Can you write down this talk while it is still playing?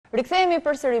Rikthehemi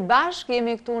përsëri bashkë,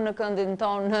 jemi këtu në këndin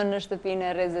tonë në shtëpinë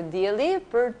e Rreze Dielli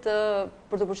për të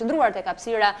përqendruar tek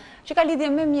hapësira që ka lidhje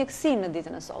me mjekësinë në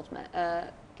ditën e sotme.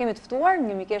 Kemi të ftuar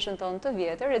një mikeshën tonë të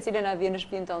vjetër, e cila na vjen në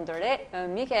shtëpinë tonë të re,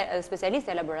 mjeke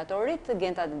specialiste e laboratorit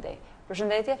Genta Dedej.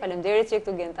 Përshëndetje, faleminderit që je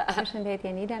këtu Genta.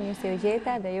 Përshëndetje Nida, mirë se u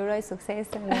gjeta dhe ju uroj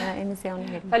sukses në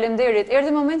emisionin. Faleminderit.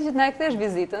 Erdhi momenti që të na e kthesh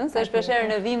vizitën, se shpeshherë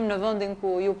ne vim në vendin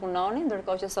ku ju punoni,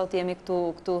 ndërkohë që sot jemi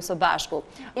këtu së bashku.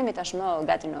 Jemi tashmë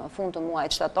gati në fund të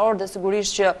muajit shtator dhe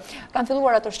sigurisht që kanë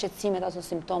filluar ato shqetësimet, ato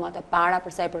simptomat e para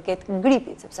për sa i përket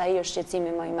gripit, sepse ai është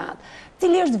shqetësimi më i madh.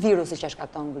 Cili është virusi që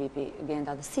shkakton gripi,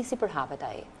 Genta, dhe si përhapet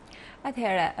ai?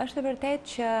 Atëherë, është vërtet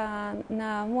që në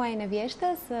muajin e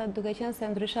vjeshtës, duke qenë se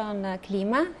ndryshon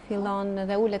klima, fillon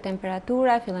dhe ulet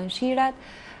temperatura, fillon shirat,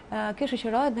 kjo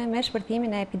shoqërohet dhe me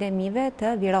shpërthimin e epidemive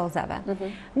të virozave.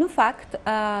 Në fakt,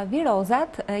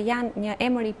 virozat janë një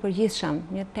emër i përgjithshëm,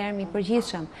 një term i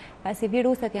përgjithshëm, pasi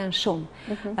viruset janë shumë.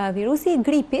 Virusi i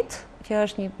gripit, që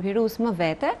është një virus më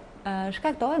vete,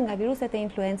 shkaktohet nga viruset e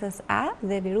influencës A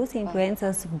dhe virusi i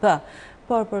influencës B.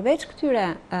 Por përveç këtyre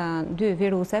dy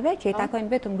viruseve, që i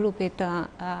takojnë vetëm grupit të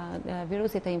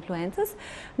virusit të influencës,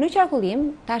 në qarkullim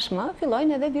tashmë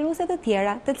fillojnë edhe viruset të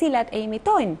tjera, të cilat e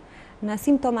imitojnë në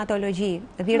simptomatologji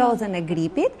virozën e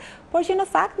gripit, por që në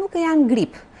fakt nuk janë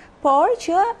grip, por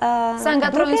që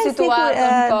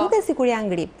duke sikur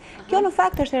janë grip. Kjo në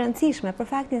fakt është e rëndësishme për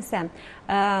faktin se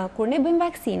kur ne bëjmë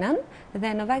vaksinën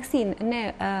dhe në vaksinë ne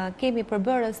kemi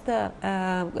përbërës të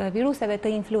viruseve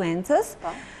të influencës,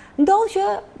 ndodhë që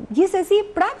gjithsesi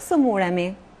prapë sëmuremi,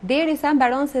 derisa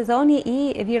mbaron sezoni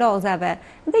i virozave.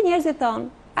 Dhe njerëzit tonë,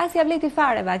 as ja vleti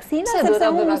fare vaksina, sepse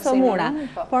unë sëmura.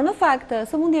 Por në fakt,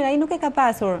 sëmundja ai nuk e ka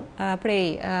pasur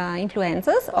prej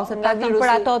influencës, ose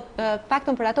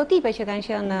paktën për ato tipe që kanë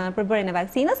qenë përbërjen e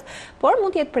vaksinës, por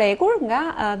mund të jetë prekur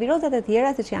nga virozat e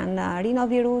tjera, siç janë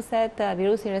rinoviruset,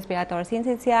 virusi respirator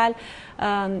sincicial,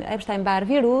 Epstein-Barr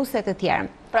virus e të tjerë.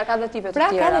 Pra ka dhe tipet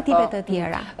të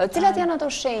tjera. Cilat janë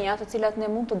ato shenja të cilat ne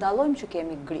mund të dallojmë që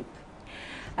kemi grip?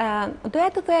 Doja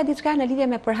të thoja diçka në lidhje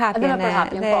me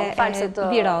përhapjen e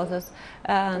virozës.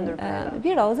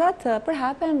 Virozat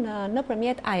përhapen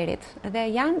nëpërmjet ajrit dhe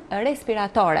janë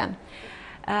respiratore.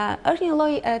 Është një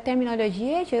lloj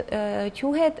terminologjie që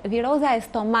quhet viroza e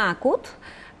stomakut,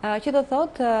 që do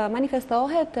thot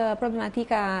manifestohet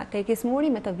problematika tek smuri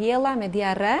me të vjella, me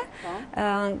diarre,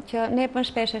 që ne më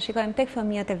shpesh e shikojmë tek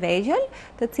fëmijët e vegjël,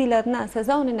 të cilët në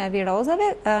sezonin e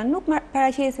virozave nuk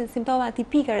paraqesin simptoma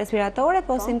tipike respiratore,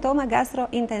 po simptoma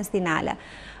gastrointestinale.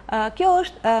 Kjo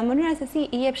është mënyra se si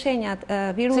i jep shenjat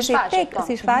virusit tek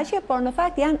si shfaqje, por në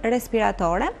fakt janë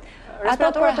respiratore.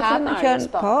 Ato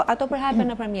përhapen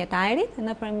nëpërmjet ajrit,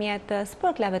 nëpërmjet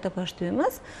spërklave të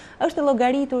pështymës. Është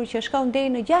llogaritur që shkon deri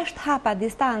në 6 hapa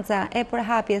distanca e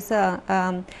përhapjes së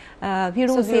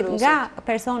virusit nga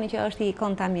personi që është i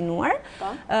kontaminuar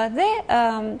dhe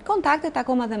kontaktet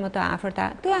akoma dhe më të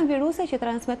afërta. Këto janë viruse që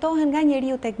transmetohen nga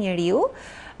njeriu tek njeriu,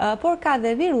 por ka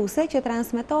dhe viruse që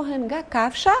transmetohen nga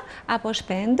kafsha apo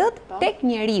shpendët tek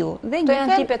njeriu. Dhe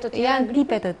janë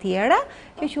gripe të tjera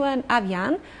që quhen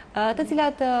avian, të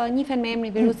cilat njihen me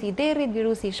emrin virusi i derrit,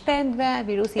 virusi i shpendëve,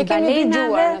 virusi i balenave. E kemi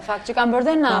dëgjuar në fakt që kanë bërë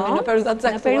dhe namin në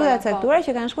periudha të caktuara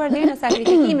që kanë shkuar deri në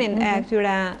sakrifikimin e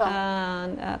këtyre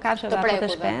kafshëve apo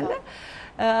të shpendëve.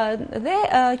 Dhe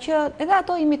që edhe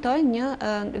ato imitojnë një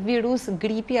virus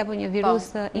gripi apo një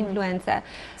virus influence.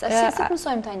 Si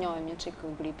mësojmë ta njohim një çik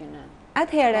gripin e?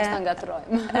 Atëherë,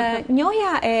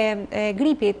 njohja e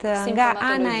gripit nga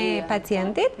ana e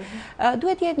pacientit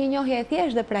duhet jetë një njohje e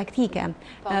thjeshtë dhe praktike.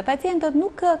 Pacientët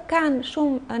nuk kanë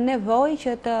shumë nevojë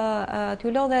që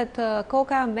t'ju lodhet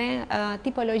koka me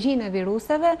tipologjinë e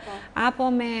viruseve apo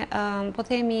me, po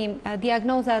themi,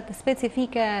 diagnozat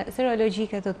specifike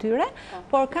serologjike të tyre,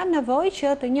 por kanë nevojë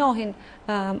që të njohin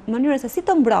mënyrën se si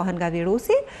të mbrohen nga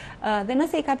virusi dhe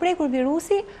nëse i ka prekur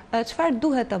virusi, çfarë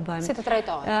duhet të bëjmë? Si të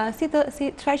trajtohen?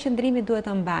 Çfarë qëndrimi duhet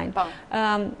të mbajnë.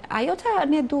 Ajo që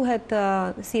ne duhet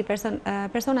si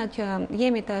personat që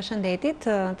jemi të shëndetit,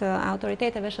 të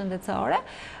autoriteteve shëndetësore,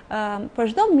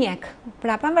 për çdo mjek,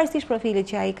 pra pavarësisht profilit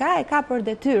që ai ka, e ka për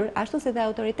detyrë, ashtu si dhe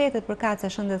autoritetet përkatëse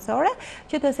shëndetësore,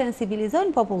 që të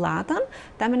sensibilizojnë popullatën,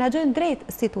 ta menaxhojnë drejt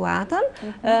situatën,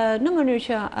 në mënyrë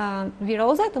që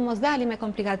viroza të mos dalin me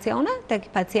komplikacione tek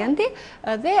pacienti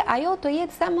dhe ajo të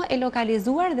jetë sa më e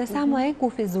lokalizuar dhe sa më e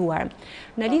kufizuar.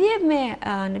 Në lidhje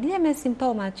lidhje me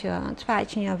simptomat që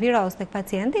shfaq një viroz tek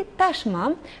pacienti,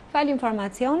 tashmë, fal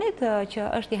informacionit që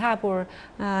është i hapur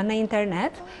në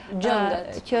internet,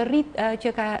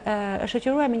 që ka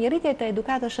shoqëruar me një rritje të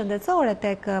edukatës shëndetësore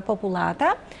tek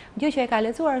popullata, gjë që e ka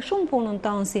lehtësuar shumë punën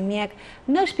tonë si mjek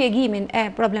në shpjegimin e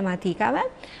problematikave.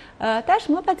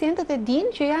 Tashmë pacientët e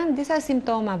dinë që janë disa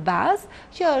simptoma bazë,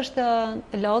 që është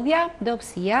lodhja,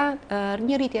 dopsia,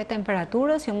 një rritje e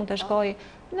temperaturës që mund të shkojë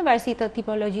në varësi të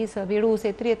tipologjisë së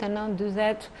virusit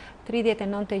 39, 40,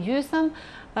 39,5,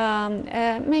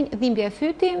 me dhimbje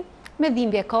fyti, me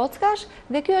dhimbje kockash,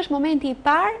 dhe kjo është momenti i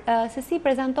parë se si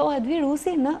prezantohet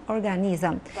virusi në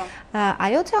organizëm.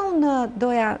 Ajo që unë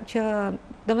doja që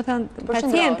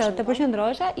pacientët të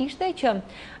përqendrohesha ishte që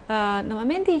në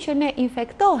momentin që ne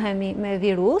infektohemi me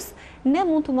virus, ne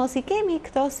mund të mos i kemi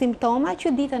këto simptoma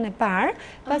që ditën e parë,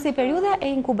 pasi periudha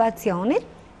e inkubacionit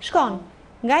shkon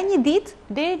nga një ditë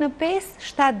deri në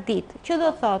 5-7 ditë, që do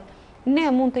thotë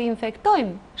ne mund të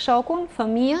infektojmë shokun,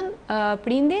 fëmijën,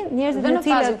 prindin, njerëzit në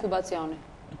fazë inkubacioni.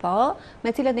 Po,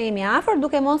 me cilët ne jemi afër,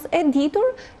 duke mos e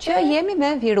ditur që jemi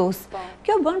me virus.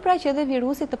 Kjo bën pra që edhe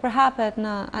virusi të përhapet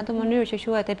në atë mënyrë që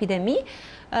quhet epidemi,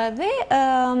 dhe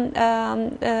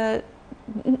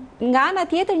nga ana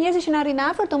tjetër njerëzit që na arrin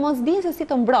afër të mos dinë se si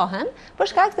të mbrohen, për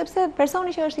shkak sepse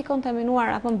personi që është i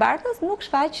kontaminuar apo mbartës nuk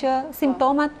shfaq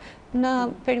simptomat në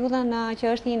periudhën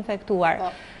që është i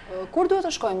infektuar. Kur duhet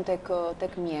të shkojmë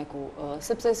tek mjeku?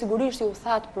 Sepse sigurisht ju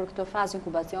thatë për këtë fazë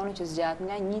inkubacioni që zgjat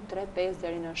nga 1, 3, 5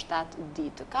 deri në 7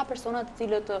 ditë. Ka persona të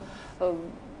cilët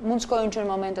mund shkojnë që në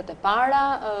momentet e para,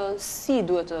 si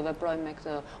duhet të veprojmë me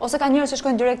këtë? Ose ka njerëz që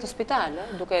shkojnë direkt në spital,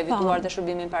 duke evituar të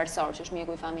shërbimin parësor, që është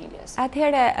mjeku i familjes.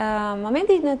 Atëherë,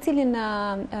 momenti në cilin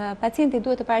pacienti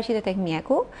duhet të paraqitet tek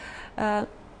mjeku,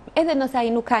 edhe nëse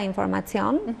ai nuk ka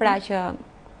informacion, pra që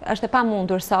është e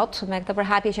pamundur sot me këtë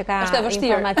përhapje që ka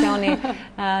informacioni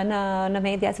në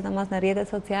media, sidomos në rrjetet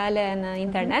sociale, në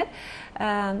internet.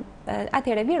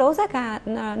 Atëherë viroza ka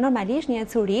normalisht një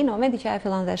ecuri në momentin që ajo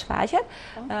fillon dhe shfaqet,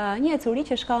 një ecuri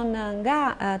që shkon nga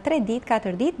 3 ditë,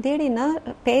 4 ditë deri në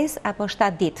 5 apo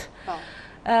 7 ditë.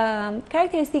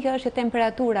 Karakteristike është që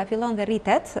temperatura fillon dhe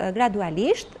rritet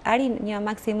gradualisht, arrin një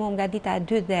maksimum nga dita e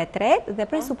 2 dhe e 3 dhe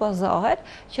presupozohet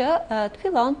që të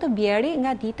fillon të bjeri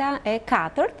nga dita e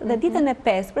 4 dhe ditën e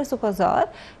 5 presupozohet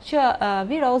që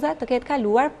viroza të ketë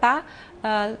kaluar pa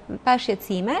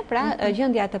shqetësime, pra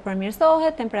gjendja të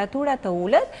përmirësohet, temperatura të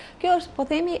ulet. Kjo është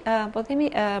po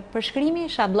themi përshkrimi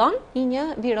shablon i një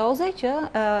viroze që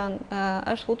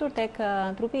është futur tek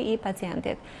trupi i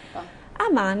pacientit.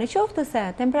 Ama në qoftë se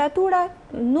temperatura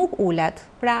nuk ulet,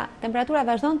 pra temperatura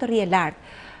vazhdon të rrije lart,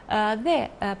 dhe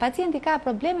pacienti ka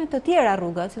probleme të tjera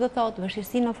rrugët, si do thotë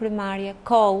vështirësi në frymarrje,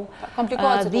 koll,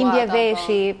 dhimbje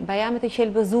veshi, bajame të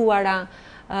qelbëzuara,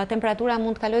 temperatura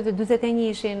mund të kalojë dhe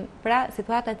 41-shin, pra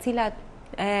situata të cilat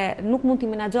nuk mund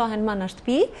t'i menaxhohen më në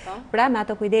shtëpi, pra me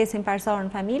ato kujdesin parësor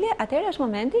në familje, atëherë është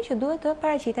momenti që duhet të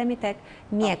paraqitemi tek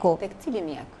mjeku. Tek cili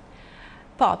mjek?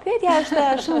 Po, pyetja është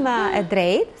shumë e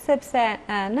drejtë, sepse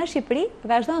në Shqipëri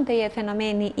vazhdon të jetë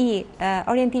fenomeni i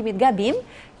orientimit gabim,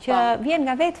 që vjen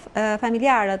nga vetë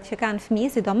familjarët që kanë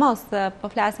fëmijë, sidomos po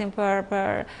flasim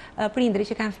për prindrit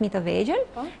që kanë fëmijë të vegjël,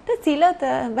 të cilët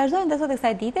vazhdojnë dhe sot e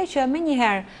kësaj dite që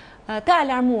menjëherë të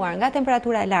alarmuar nga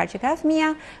temperatura e lartë që ka fëmia,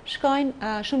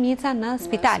 shkojnë shumica në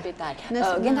spital.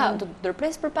 Genta, do të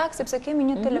ndërpres për pak, sepse kemi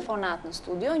një telefonat në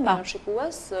studio, një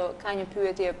shikues ka një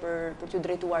pyetje për t'ju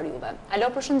drejtuar juve. Alo,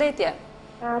 përshëndetje.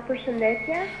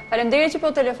 Përshëndetje. Faleminderit që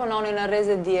po telefononi në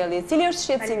Rreze Dielli. Cili është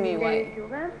shqetësimi juaj?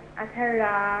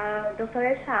 Atëherë,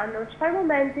 doktoresha, në çfarë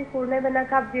momenti kur neve na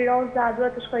kap viroza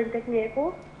duhet të shkojmë tek mjeku?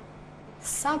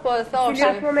 Sa po e thoshe? Cili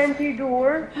është momenti i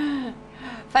dur?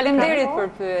 Faleminderit për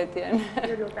pyetjen.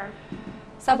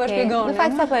 Sa po e shpjegoni? Në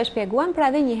fakt sa po e shpjeguam,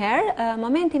 pra edhe një herë,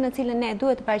 momentin në cilën ne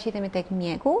duhet të paraqitemi tek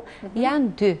mjeku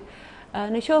janë 2.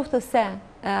 Në qoftë se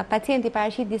pacienti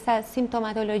paraqit disa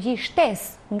simptomatologji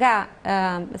shtesë nga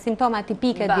simptomat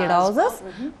tipike të virozës,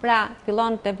 pra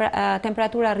fillon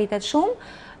temperatura rritet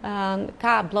shumë,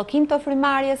 ka bllokim të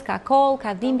frymarrjes, ka koll,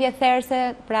 ka dhimbje therse,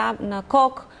 pra në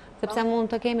kokë, sepse mund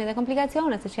të kemi edhe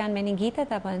komplikacione, se që janë meningitet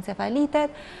apo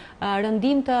encefalitet,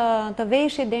 rëndim të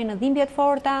veshit deri në dhimbje të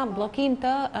forta, bllokim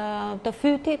të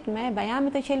fytit me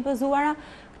bajame të qelbëzuara.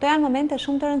 Këto janë momente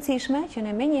shumë të rëndësishme që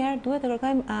ne menjëherë duhet të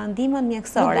kërkojmë ndihmën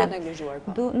mjekësore.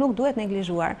 Nuk duhet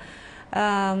neglizhuar.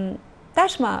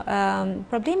 Tashmë,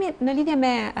 problemi në lidhje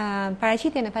me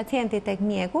paraqitjen e pacientit tek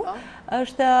mjeku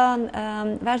është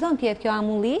vazhdon të jetë kjo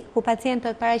amulli ku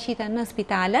pacientët paraqiten në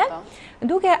spitale,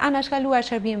 duke anashkaluar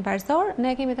shërbimin parësor.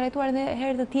 Ne kemi trajtuar edhe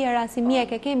herë të tjera si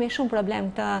mjekë, kemi shumë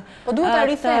problem Po duhet ta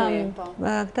rithemi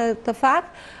këtë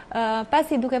fakt.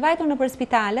 pasi duke vajtur nëpër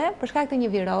spitale për shkak të një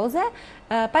viroze,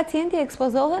 pacienti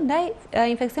ekspozohet ndaj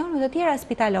infeksioneve të tjera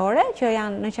spitalore që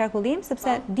janë në qarkullim,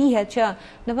 sepse dihet që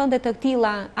në vende të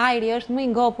tilla ajri është më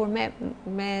i ngopur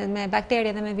me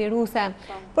bakterie dhe me viruse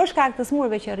për shkak të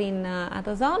smurëve që rrinë në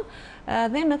atë zonë,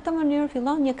 dhe në këtë mënyrë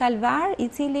fillon një kalvar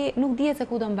i cili nuk dihet se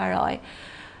ku do mbarojë.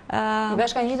 I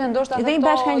bashkangjiten ndoshta edhe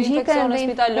këto infeksione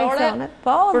spitalore,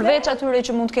 përveç atyre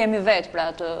që mund të kemi vetë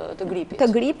pra të gripit. Të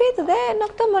gripit dhe në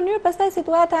këtë mënyrë pastaj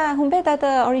situata humbet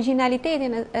atë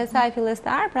originalitetin e saj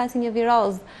fillestar, pra si një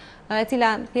viroz e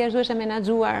cila thjesht duhet të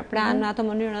menaxhuar pra në atë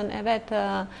mënyrën e vet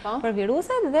për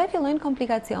viruset dhe fillojnë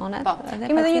komplikacionet.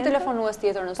 Kemi edhe një telefonues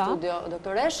tjetër në studio,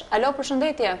 doktoresh. Alo,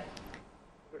 përshëndetje.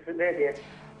 Përshëndetje.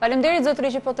 Faleminderit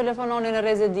zotëri që po telefononi në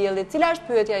Rreze Dielli. Cila është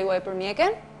pyetja juaj për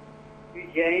mjekën?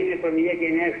 Pyetja ime për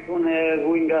mjekën e këtu në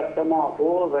vuj nga stomaku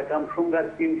dhe kam shumë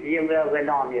ngarësim gjelle dhe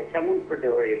lamje. Çfarë mund të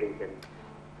përdorë lutem?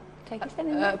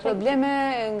 Probleme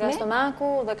nga stomaku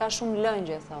dhe ka shumë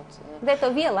lëngje, thot. Dhe të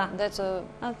vjella. Dhe të...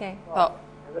 Okej. Po.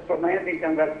 Edhe për momentin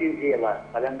kam ngarësim gjella.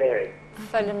 Faleminderit.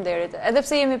 Faleminderit. Edhe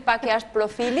pse jemi pak jashtë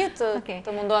profilit, të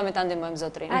mundohemi ta ndihmojmë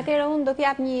zotrin. Atëherë unë do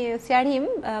t'jap një sqarim,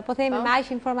 po themi me aq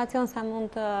informacion sa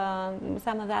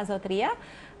më dha zotria.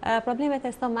 Problemet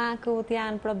e stomakut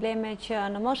janë probleme që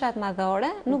në moshat madhore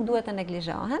nuk duhet të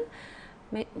neglizhohen.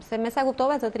 Se me sa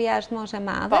kuptova, zotria është moshe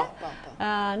madhe,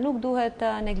 nuk duhet të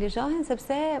neglizhohen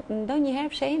sepse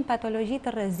ndonjëherë fshehin patologji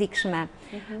të rrezikshme.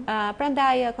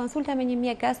 Prandaj konsulta me një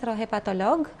mjek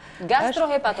gastrohepatolog,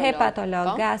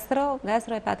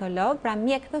 gastrohepatolog, pra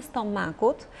mjek të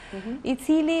stomakut, i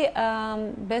cili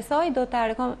besoj do ta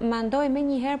rekomandoj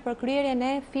menjëherë për kryerjen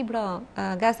e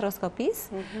fibrogastroskopisë,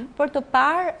 për të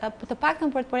parë, të paktën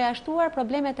për të përjashtuar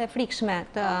problemet e frikshme,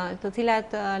 të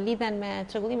cilat lidhen me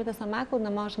çrregullimet e stomakut në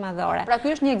moshë madhore. Pra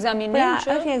ky është një ekzaminim që...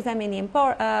 është një ekzaminim,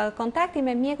 por kontakti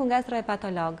me mjekun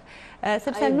gastrohepatolog,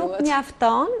 sepse nuk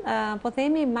mjafton, po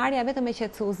themi, marrja vetëm e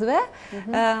qetësuesve,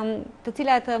 të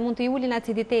cilat mund të ulin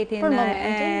aciditetin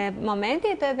e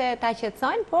momentit edhe ta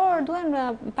qetësojnë, por duhen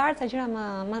parë ca gjëra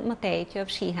më tej që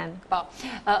fshihen. Po.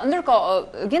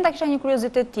 Ndërkohë, Genta kisha një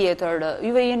kuriozitet tjetër.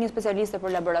 Juve jeni një specialiste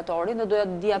për laboratorin dhe doja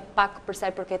të dija pak për sa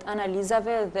i përket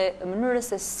analizave dhe mënyrës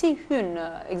se si hyn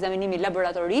ekzaminimi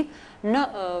laboratorik në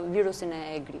virusin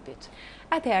e gripit.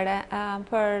 Atëherë,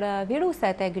 për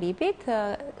viruset e gripit,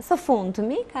 së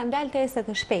fundmi kanë dalë testet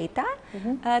të shpejta,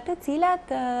 të cilat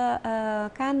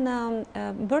kanë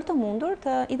bërë të mundur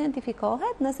të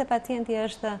identifikohet nëse pacienti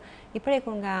është i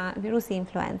prekur nga virusi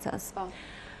influencës.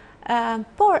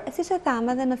 Por, si që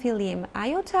thamë edhe në fillim,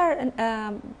 ajo qarë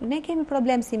ne kemi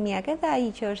problem si mjek edhe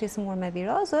ai që është i smur me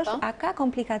viroz është a ka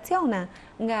komplikacione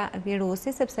nga virusi,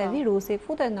 sepse virusi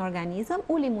futet në organizëm,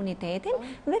 ul imunitetin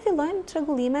dhe fillojnë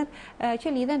çrregullimet që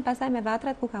lidhen pastaj me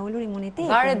vatrat ku ka ulur imuniteti.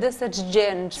 Varet dhe se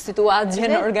ç'gjen situatë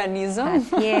gjen në organizëm.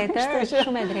 Patjetër,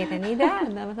 shumë e drejtë Nida,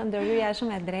 domethënë ndërhyrja është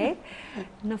shumë e drejtë.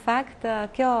 Në fakt,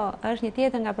 kjo është një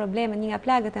tjetër nga problemet, një nga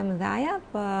plagët e mëdha,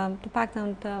 të paktën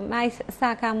më sa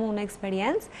kam unë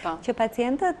eksperiencë, që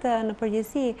pacientët në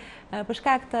përgjithësi për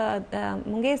shkak të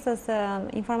mungesës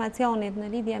informacionit në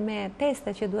lidhje me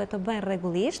testet që duhet të bëjnë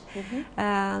rregullisht,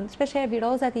 shpeshherë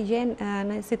virozat i gjenë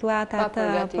në situatat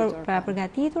pa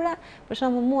përgatitura. Për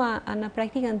shembull, mua në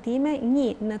praktikën time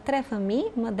 1 në 3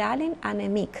 fëmijë më dalin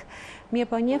anemik. Mirë,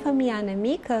 po një fëmijë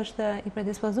anemik është i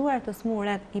predispozuar të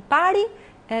smuret i pari,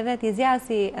 edhe t'i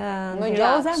zjasi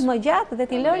viroza më gjatë dhe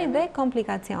t'i lëri dhe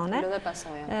komplikacione.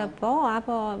 Po,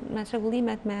 apo me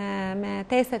çrregullimet me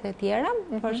testet e tjera,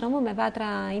 për shembull me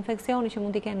vatra infeksioni që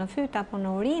mund t'i kenë në fyt apo në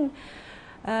urinë,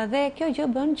 dhe kjo gjë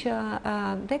bën që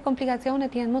dhe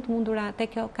komplikacionet jenë më të mundura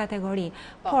te kjo kategori.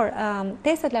 Por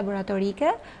testet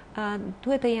laboratorike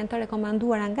duhet të jenë të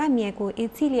rekomanduara nga mjeku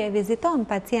i cili e viziton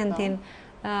pacientin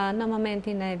në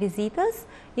momentin e vizitës,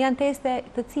 janë teste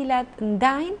të cilat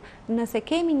ndajnë nëse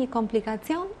kemi një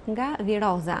komplikacion nga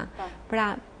viroza.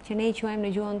 Pra, që ne i quajmë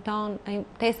në gjuhën tonë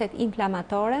testet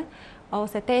inflamatore,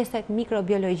 ose testet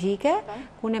mikrobiologjike,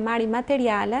 ku ne marrim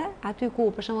materiale, aty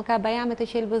ku, për shembull, ka bajame të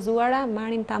qelbëzuara,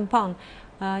 marrim tampon.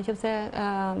 Qëpse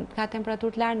ka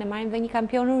temperaturë të lartë, ne marrim dhe një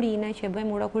kampion urine që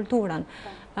bëjmë urokulturën.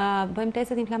 Bëjmë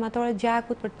testet inflamatore të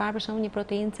gjakut për të parë për shembull një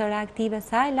proteinë C reaktive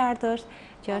sa e lartë është,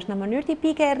 që është në mënyrë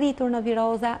tipike e rritur në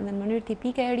viroza dhe në mënyrë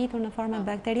tipike e rritur në forma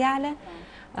bakteriale.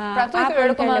 Apo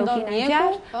rekomandon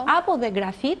mjeku, apo dhe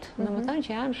grafit, domethënë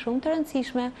që janë shumë të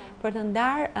rëndësishme për të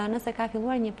ndarë nëse ka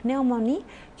filluar një pneumoni,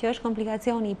 që është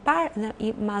komplikacioni i parë dhe i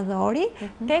madhori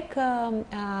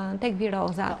tek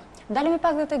virozat. Dalemi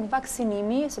pak dhe tek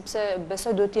vaksinimi, sepse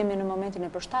besoj duhet jemi në momentin e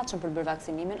përshtatshëm për bërë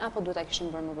vaksinimin, apo duhet ta kishim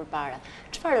bërë më përpara.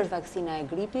 Çfarë është vaksina e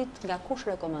gripit, nga kush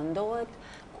rekomandohet,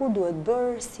 kur duhet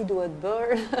bërë, si duhet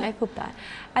bërë? E kuptoj.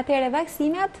 Atëherë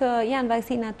vaksinat janë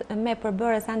vaksinat me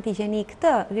përbërës antigjenik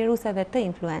të viruseve të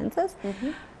influencës.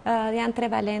 Janë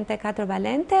 3 valente, 4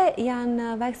 valente,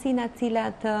 janë vaksinat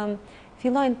cilat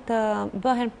fillojnë të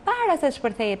bëhen para se të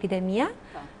shpërthejë epidemia,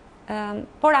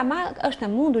 por ama është e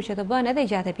mundur që të bëhen edhe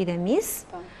gjatë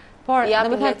epidemisë, por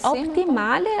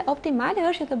optimale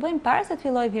është që të bëjnë para se të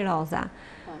fillojë viroza.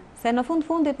 Se në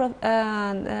fundi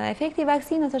efekti i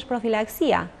vaksinës është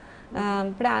profilaksia.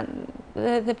 Pra,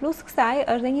 dhe plus kësaj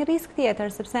është dhe një risk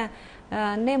tjetër, sepse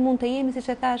ne mund të jemi,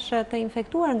 siç e thash, të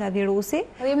infektuar nga virusi,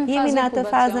 jemi në atë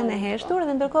fazën e heshtur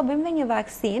dhe ndërkohë bëjmë dhe një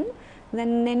vaksinë dhe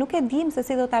ne nuk e dim se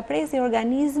si do ta presi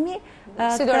organizmi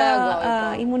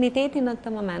imunitetin në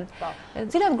këtë moment.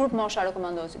 Cilat grup mosha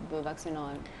rekomandohet që të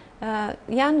vaksinohen?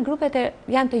 Janë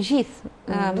të gjithë.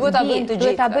 Duhet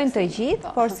ta bëjnë të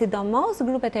gjithë, por sidomos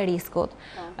grupet e riskut.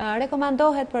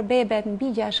 Rekomandohet për bebet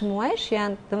mbi 6 muajsh,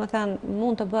 domethënë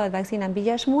mund të bëhet vaksina mbi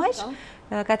 6 muajsh,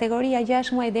 kategoria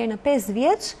 6 muaj deri në 5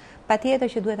 vjeç, patjetër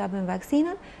që duhet ta bëjnë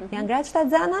vaksinën. Janë gratë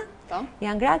shtatzana,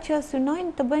 janë gratë që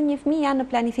synojnë të bëjnë një fëmijë, janë në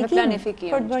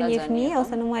planifikim për të bërë një fëmijë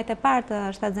ose në muajt e parë të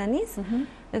shtatzanisë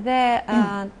dhe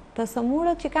të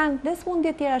sëmurët që kanë dhe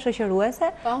smundje tjera shoqëruese,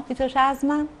 siç është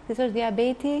astma, siç është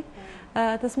diabeti,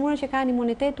 të sëmurët që kanë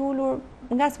imunitet ulur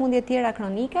nga smundje tjera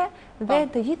kronike dhe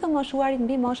të gjithë të moshuarit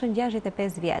mbi moshën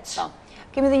 65 vjeç.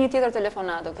 Kemi dhe një tjetër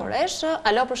telefonat, doktoresh.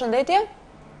 Alo, përshëndetje?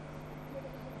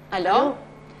 Alo?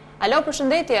 Alo,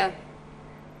 përshëndetje?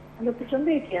 Alo,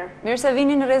 përshëndetje. Mirë se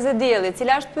vini në Rreze Dielli.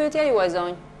 Cila është pyetja juaj,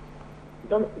 zonjë?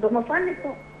 Do më falni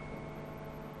po.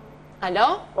 Alo?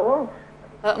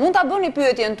 Mund ta bëni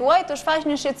pyetjen tuaj të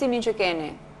shfaqni shqetësimin që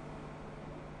keni.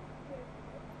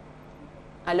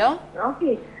 Alo?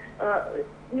 Okej.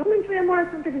 Numrin që e mora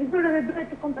në televizor dhe duhet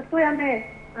të kontaktoja me...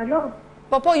 Alo?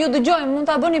 Po, ju dëgjojmë, mund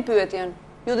ta bëni pyetjen.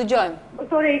 Ju dëgjojmë.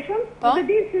 Doktoreshën? Po? Dhe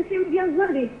di se si më vjen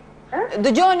zëri.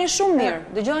 Dëgjojeni shumë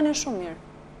mirë,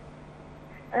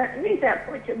 Nite,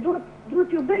 po që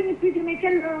duhet ju bëj një pyetje me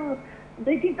kënë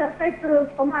drejtim të asaj të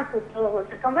stomakut,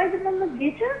 se kam vajzën në 19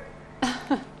 vjeçë.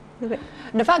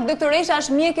 Në fakt, doktoresha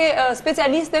është mjeke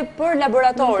specialiste për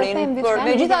laboratorin, por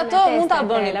megjithatë mund ta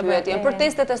bëni pyetjen për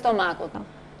testet e stomakut.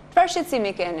 Çfarë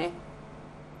shqetësimi keni?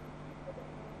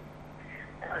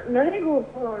 Në rregull,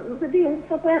 nuk e di, unë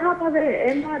sa po e hapa dhe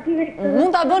e ma direkt.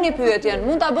 Mund ta bëni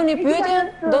pyetjen,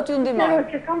 do t'ju ndihmoj.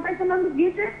 Që kam vajzën në 19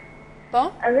 vjeçë. Po?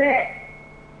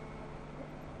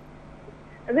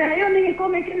 Dhe ajo në një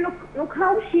kohë me kënë nuk ha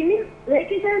ushqimin dhe e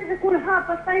kishte dhe kur ha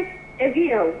pastaj e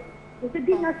vjell. Nuk e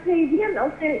di nga se i vjen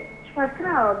ose çfarë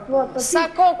krahë. Sa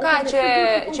kohë ka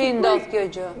që i ndodh kjo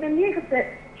gjë? Me mjekët se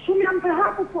shumë janë për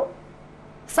hapur, po...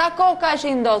 Sa kohë ka që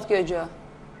i ndodh kjo gjë?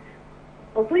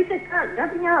 Po thuj se ka,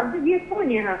 gati një 2 vjetë po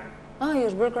njëra. I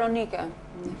është bërë kronike.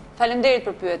 Faleminderit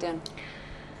për pyetjen.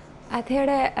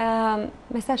 Atëherë,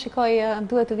 me sa shikoj,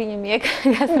 duhet të vi një mjek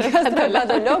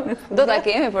gastropatolog, do ta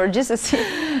kemi, por gjithsesi,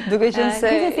 duke qenë se...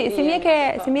 Si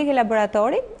mjek e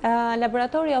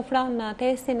laboratori ofron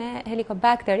testin e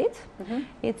helikobakterit,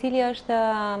 i cili është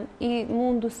i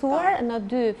mundësuar në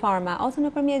 2 forma, ose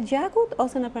nëpërmjet gjakut,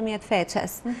 ose nëpërmjet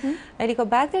feçes.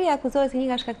 Helikobakteri akuzohet si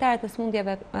një nga shkaktarët të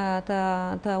smundjeve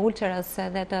të ulcerës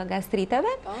dhe të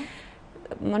gastriteve.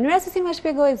 Mënyra se si më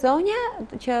shpjegoi zonja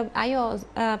që ajo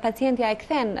pacientja e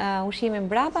kthen ushqimin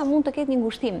brapa mund të ketë një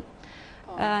ngushtim,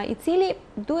 i cili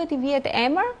duhet i vihet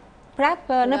emër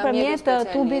prapë nëpërmjet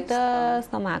tubit të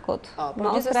stomakut.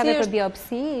 Mos prapë për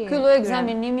biopsi. Ky lloj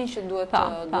ekzaminimi që duhet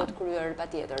kryer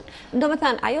patjetër.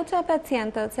 Domethënë, ajo çfarë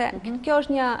pacientët, se kjo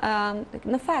është një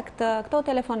në fakt këto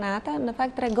telefonata në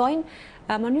fakt tregojnë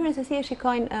mënyrën se si e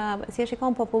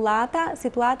shikojnë popullata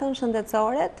situatën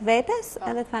shëndetësore të vetes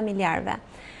edhe të familjarëve.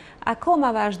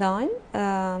 Akoma vazhdojnë,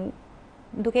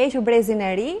 duke hequr brezin e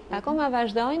ri, akoma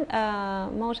vazhdojnë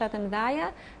moshat e mëdha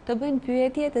të bëjnë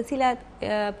pyetje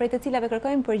prej të cilave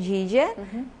kërkojnë përgjigje,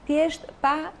 thjesht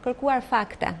pa kërkuar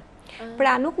fakte.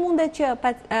 Pra nuk mundet që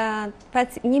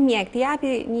një mjek të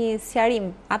japi një sqarim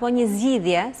apo një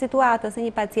zgjidhje situatës së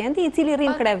një pacienti i cili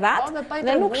rrin krevat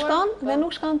dhe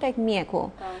nuk shkon tek mjeku.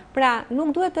 Pra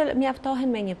nuk duhet të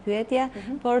mjaftohen me një pyetje,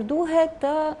 por duhet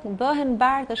të bëhen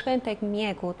barë të shkojnë tek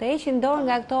mjeku, të heqin dorë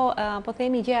nga këto, po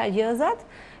themi, gjëzat,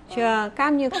 që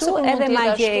kam një kështu edhe ma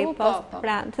gjej,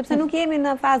 sepse nuk jemi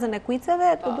në fazën e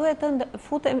kuiceve, të duhet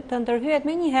të ndërhyet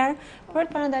me njëherë për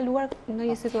të parandaluar në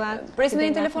një situatë. Presim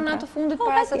një telefonat të fundit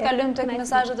para se të kalojmë tek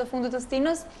mesazhet të fundit të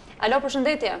Stinës. Alo,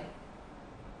 përshëndetje.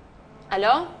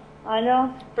 Alo? Alo?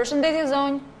 Përshëndetje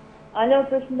zonjë. Alo,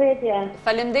 përshëndetje.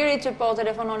 Faleminderit që po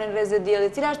telefononin Rreze Dielli.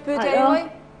 Cila është pyetja juaj?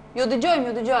 Ju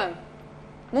dëgjojmë.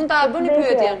 Mund ta bëni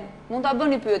pyetjen. Mund ta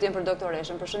bëni pyetjen për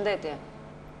doktoreshën. Përshëndetje.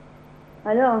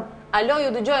 Alo,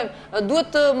 ju dëgjojmë.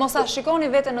 Duhet të mos a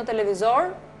shikoni veten në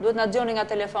televizor, duhet na dëgjoni nga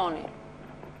telefoni.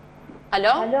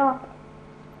 Alo?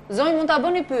 Zonjë, mund ta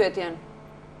bëni pyetjen.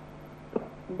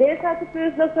 Desha të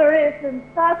pyes doktoreshën,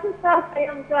 sa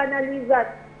janë këto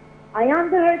analizat? A janë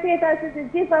të vërteta se të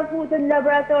gjitha futen në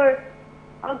laborator?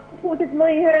 A futet më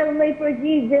i herë, më i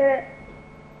përgjigje,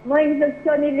 më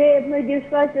infekcion i lehtë, më i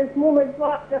diçka që s'mundet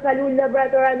të kalu në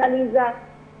laborator analiza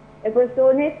e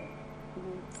personit?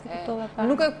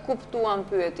 Nuk e kuptuam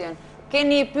pyetjen.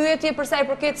 Keni pyetje për sa i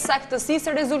përket saktësisë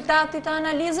së rezultatit të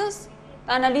analizës?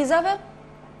 Të analizave?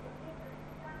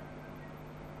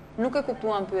 Nuk e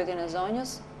kuptuam pyetjen e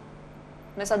zonjës.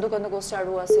 Me sa duket nuk u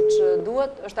sqarua siç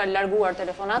duhet, është larguar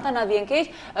telefonata, na vjen keq.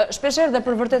 Shpeshherë dhe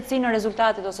për vërtetësinë e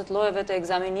rezultatit ose të llojeve të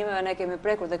ekzaminimeve ne kemi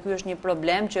prekur dhe ky është një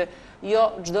problem që jo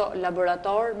çdo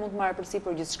laborator mund të marrë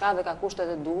përsipër gjithçka dhe ka kushtet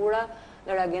e duhura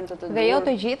dhe reagentët e duhur. Dhe jo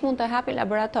të gjithë mund të hapin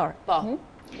laborator. Po.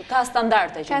 Ka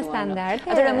standarde që duhen.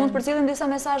 Atëherë mund të përcjellim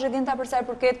disa mesazhe Genta për sa i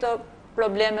përket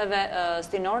problemeve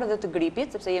stinore dhe të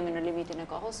gripit, sepse jemi në limitin e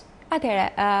kohës? Atëherë,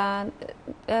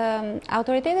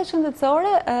 autoritetet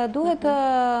shëndetësore duhet të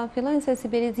fillojnë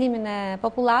sensibilizimin e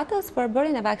popullatës për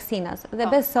bërjen e vaksinës. Dhe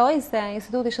besoj se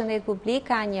Instituti Shëndetit Publik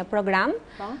ka një program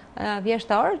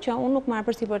vjeshtor që unë nuk marr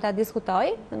përsipër ta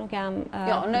diskutoj, nuk jam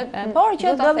por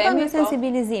që do të thonë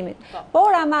sensibilizimit.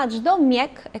 Por ama çdo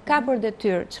mjek e ka për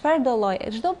detyrë, çfarë do lloj,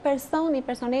 çdo person i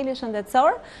personelit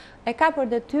shëndetësor e ka për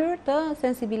detyrë të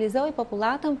sensibilizojë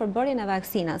popullatën për bërjen e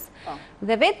vaksinës.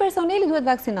 Dhe vetë personeli duhet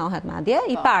vaksinohet madje,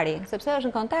 i pari, sepse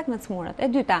është në kontakt me smurët. E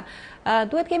dyta,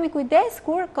 duhet kemi kujdes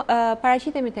kur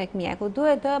paraqitemi tek mjeku,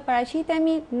 duhet të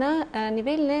paraqitemi në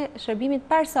nivelin e shërbimit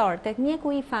parësor, tek mjeku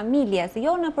i familjes,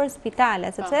 jo në për spitale,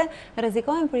 sepse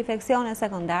rrezikojmë për infeksione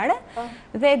sekondare.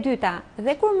 Dhe e dyta,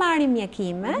 dhe kur marrim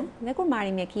mjekime,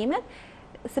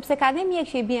 sepse ka dhe mjek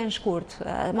që i bien shkurt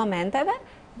momenteve,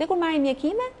 dhe kur marrim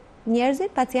mjekime, njerëzit,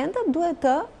 pacientët duhet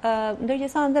të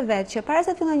ndërgjegjësohen dhe vetë që para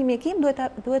se të fillojnë një mjekim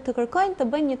duhet të kërkojnë të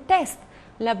bëjnë një test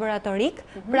laboratorik,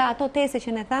 pra ato teste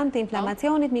që ne thamë të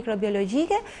inflamacionit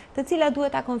mikrobiologjike, të cilat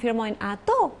duhet ta konfirmojnë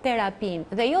ato terapin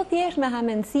dhe jo thjesht me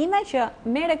hamendësime që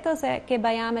merre këtë se ke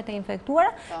bajamet e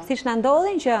infektuara, siç na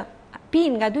ndodhin që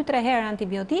pinë nga 2-3 herë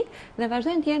antibiotik dhe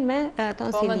vazhdojnë të jenë me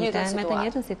tonsilite, me të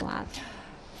njëjtën situatë.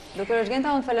 Doktor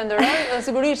Genta, unë falenderoj.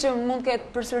 Sigurisht që mund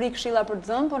ketë përsëri këshilla për të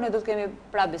dhënë, por ne do të kemi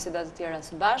prapë biseda të tjera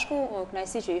së bashku.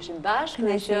 Kënaqësi që ishim bashkë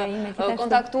dhe që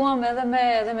kontaktuam edhe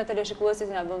me teleshikuesit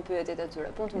që na bën pyetjet e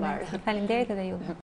tyre. Punë të mbarë. Faleminderit edhe ju.